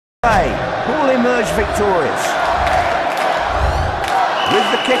Who will emerge victorious? With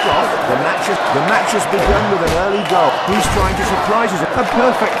the kickoff, the match has begun with an early goal. He's trying to surprise us. A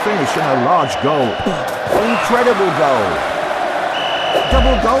perfect finish and a large goal. Incredible goal.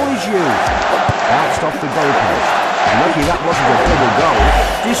 Double goal is used. Bounced off the goalpost. Lucky that wasn't a double goal.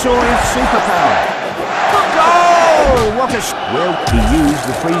 Disorient superpower. Goal! What a... Well, he used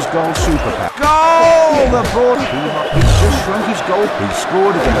the freeze goal superpower. Goal! The ball... He's just shrunk his goal. He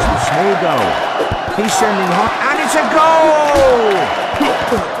scored against the small goal. He's sending hot... And it's a goal!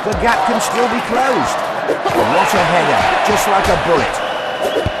 The gap can still be closed. What a header, just like a bullet.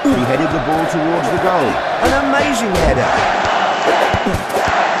 He headed the ball towards the goal. An amazing header.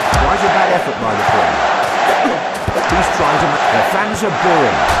 Quite a bad effort by the player. He's trying to... The fans are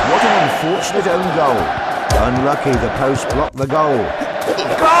booing. What an unfortunate own goal. Unlucky, the post blocked the goal.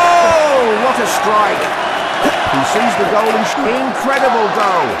 Goal! What a strike. He sees the goal and... Incredible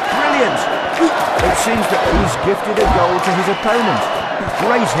goal. Brilliant. It seems that he's gifted a goal to his opponent.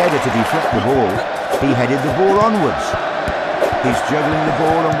 Great header to deflect the ball. He headed the ball onwards. He's juggling the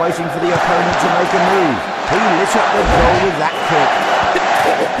ball and waiting for the opponent to make a move. He lit up the goal with that kick.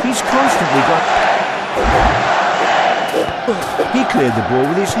 He's constantly got... He cleared the ball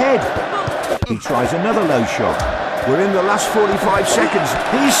with his head. He tries another low shot. We're in the last 45 seconds.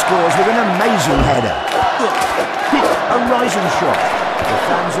 He scores with an amazing header. A rising shot. The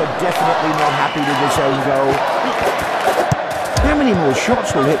fans are definitely not happy with this own goal. How many more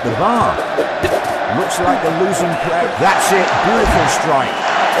shots will hit the bar? Looks like the losing player. That's it. Beautiful strike.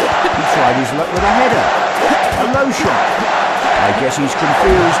 He tried his luck with a header. A low shot. I guess he's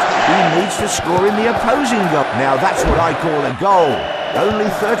confused. He needs to score in the opposing goal. Now that's what I call a goal.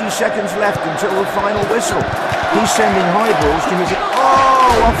 Only 30 seconds left until the final whistle. He's sending high balls to his...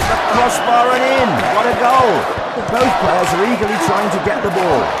 Oh, off the crossbar and in. What a goal. Both players are eagerly trying to get the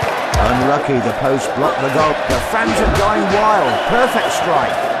ball. Unlucky, the post blocked the goal. The fans are going wild. Perfect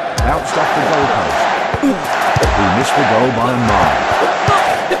strike. Bounced off the goalpost. He missed the goal by a mile.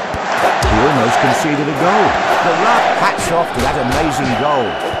 He almost conceded a goal. The luck. Hats off to that amazing goal.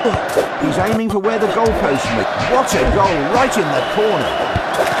 He's aiming for where the goalpost is. What a goal, right in the corner.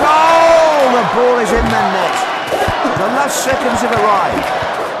 Goal! The ball is in the net. The last seconds have arrived.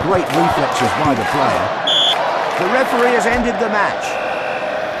 Great reflexes by the player. The referee has ended the match.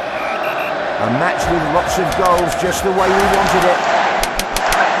 A match with lots of goals, just the way we wanted it.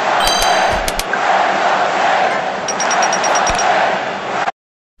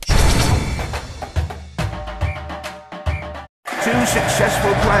 Two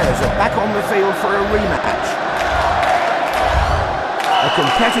successful players are back on the field for a rematch. A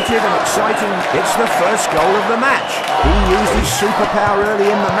competitive and exciting... It's the first goal of the match. He used his superpower early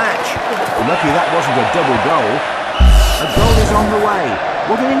in the match. Lucky that wasn't a double goal. A goal is on the way.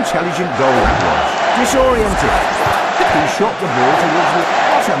 What an intelligent goal that was. Disoriented. He shot the ball towards the...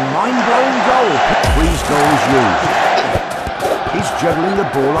 What a mind-blowing goal. Freeze goal is used. He's juggling the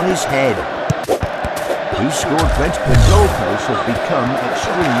ball on his head. He's scored plenty. The goalposts have become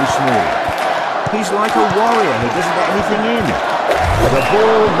extremely small. He's like a warrior who doesn't let anything in. The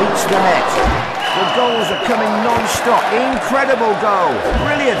ball meets the net. The goals are coming non-stop. Incredible goal.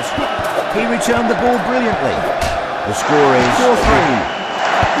 Brilliant. He returned the ball brilliantly. The score is 4-3.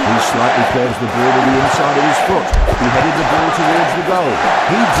 He slightly curves the ball to the inside of his foot. He headed the ball towards the goal.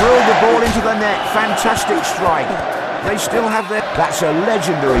 He drilled the ball into the net. Fantastic strike. They still have their... That's a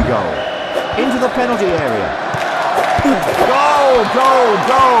legendary goal. Into the penalty area. Goal! Goal!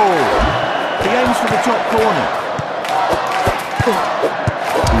 Goal! He aims for the top corner.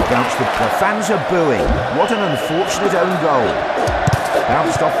 He bounced the fans are booing. What an unfortunate own goal.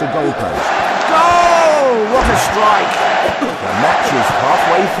 Bounced off the goalpost. Goal! What a strike! The match is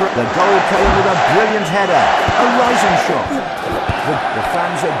halfway through. The goal came with a brilliant header. A rising shot. The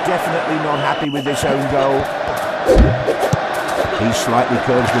fans are definitely not happy with this own goal. He slightly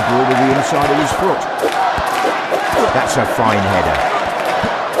curves the ball to the inside of his foot. That's a fine header.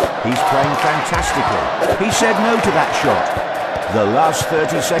 He's playing fantastically. He said no to that shot. The last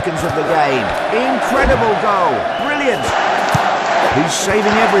 30 seconds of the game. Incredible goal. Brilliant. He's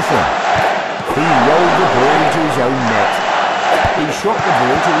saving everything. He rolled the ball into his own net. He shot the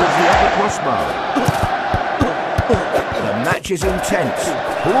ball towards the upper crossbar. The match is intense.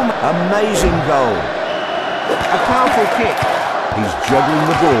 Amazing goal. A powerful kick. He's juggling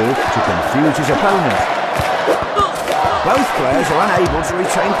the ball to confuse his opponent. Both players are unable to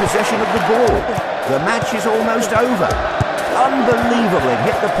retain possession of the ball. The match is almost over. Unbelievable, it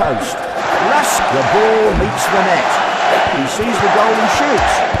hit the post. The ball meets the net. He sees the goal and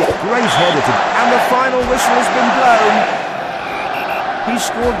shoots. Great header and the final whistle has been blown. He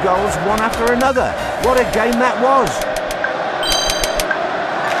scored goals one after another. What a game that was.